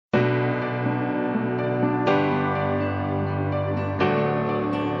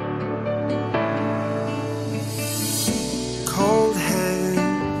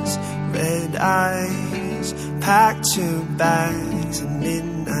eyes, packed two bags at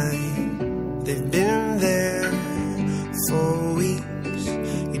midnight. They've been there for weeks.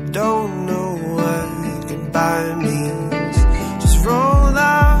 You don't know what goodbye means. Just roll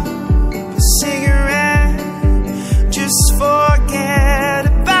up a cigarette, just forget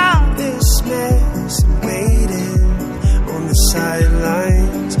about this mess. I'm waiting on the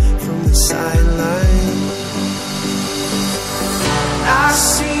sidelines, from the sidelines. I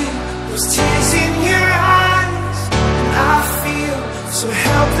see those tears in your eyes, and I feel so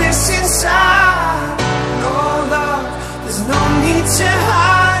helpless inside. No love, there's no need to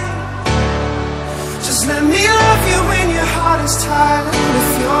hide. Just let me love you when your heart is tired. And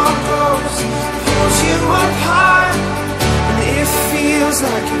if you're broke, pulls you apart, and it feels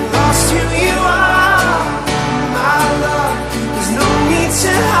like you lost who you are. My love, there's no need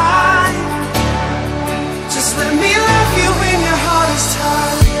to hide. Just let me love you when your heart is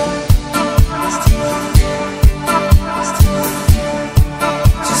tired.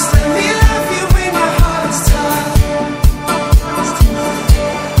 Just let me love you when your heart is tired.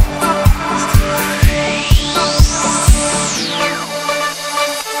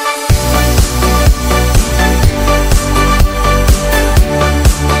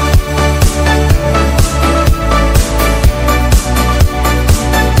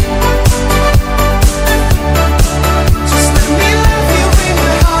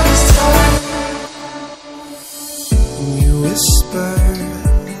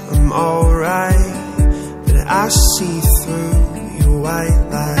 I'm alright, but I see through your white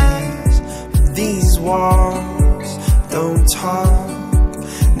lies. But these walls don't talk,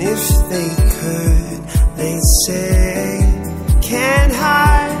 and if they could, they'd say, can't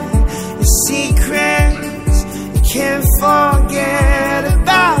hide your secrets, you can't forget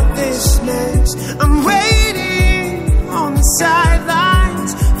about this mess. I'm waiting on the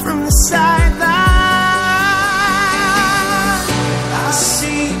sidelines, from the sidelines. I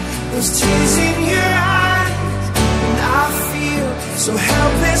see those tears